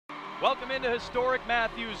Welcome into historic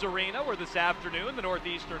Matthews Arena, where this afternoon the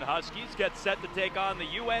Northeastern Huskies get set to take on the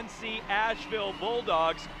UNC Asheville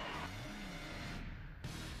Bulldogs.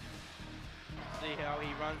 See how he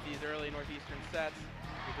runs these early Northeastern sets.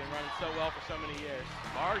 He's been running so well for so many years.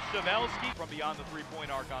 Marshevelsky from beyond the three-point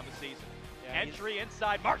arc on the season. Yeah, Entry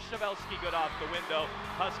inside, Marshevelsky good off the window.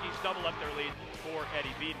 Huskies double up their lead for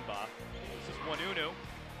Eddie Biedenbach. This is GoNUxstream.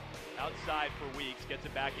 Outside for Weeks, gets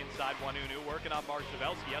it back inside. GoNUxstream working on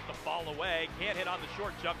Marshevelsky, has to fall away, can't hit on the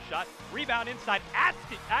short jump shot. Rebound inside,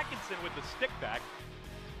 Atkinson with the stick back.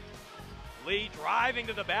 Lee driving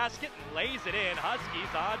to the basket and lays it in. Huskies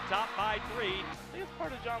on top by 3. I think it's part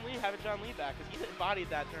of John Lee, having John Lee back, because he's embodied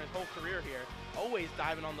that during his whole career here. Always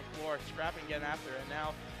diving on the floor, scrapping, getting after it. And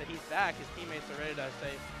now that he's back, his teammates are ready to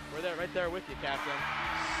say, we're there, right there with you, Captain.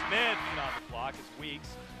 Smith on the block as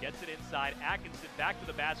Weeks gets it inside. Atkinson back to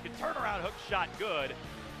the basket. Turnaround hook shot good.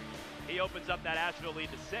 He opens up that Asheville lead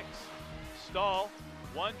to 6. Stahl,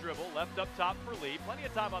 one dribble, left up top for Lee. Plenty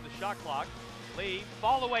of time on the shot clock. Lee,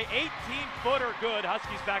 fall away, 18-footer good.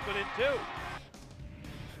 Huskies back within 2.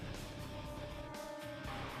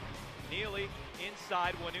 Neely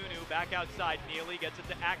inside, GoNUxstream back outside. Neely gets it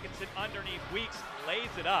to Atkinson underneath. Weeks lays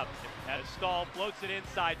it up. As Stahl floats it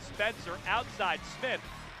inside. Spencer outside. Smith,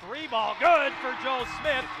 3-ball good for Joel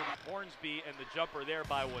Smith. Hornsby and the jumper there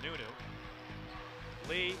by GoNUxstream.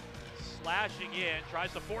 Lee slashing in,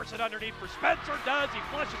 tries to force it underneath for Spencer, does, he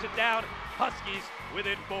flushes it down. Huskies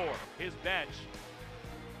within 4. His bench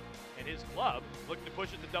and his club looking to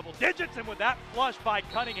push it to double digits, and with that flush by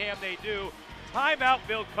Cunningham they do. Timeout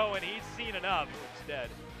Bill Cohen, he's seen enough. Instead,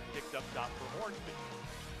 kicked up top for Hornsby.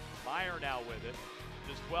 Meyer now with it.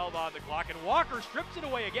 Just 12 on the clock, and Walker strips it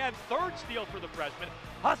away again. 3rd steal for the freshman.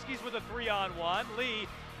 Huskies with a 3-on-1. Lee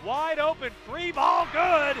wide open, 3-ball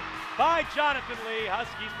good by Jonathan Lee.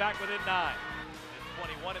 Huskies back within 9. And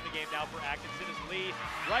 21 in the game now for Atkinson as Lee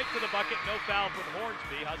right to the bucket. No foul from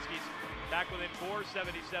Hornsby. Huskies back within 4,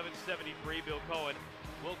 77-73. Bill Cohen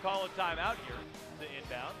will call a timeout here to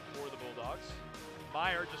inbound for the Bulldogs.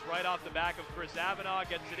 Meyer just right off the back of Chris Avanaugh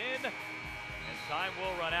gets it in. And time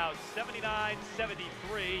will run out. 79-73.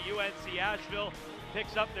 UNC Asheville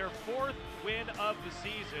picks up their 4th win of the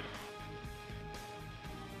season.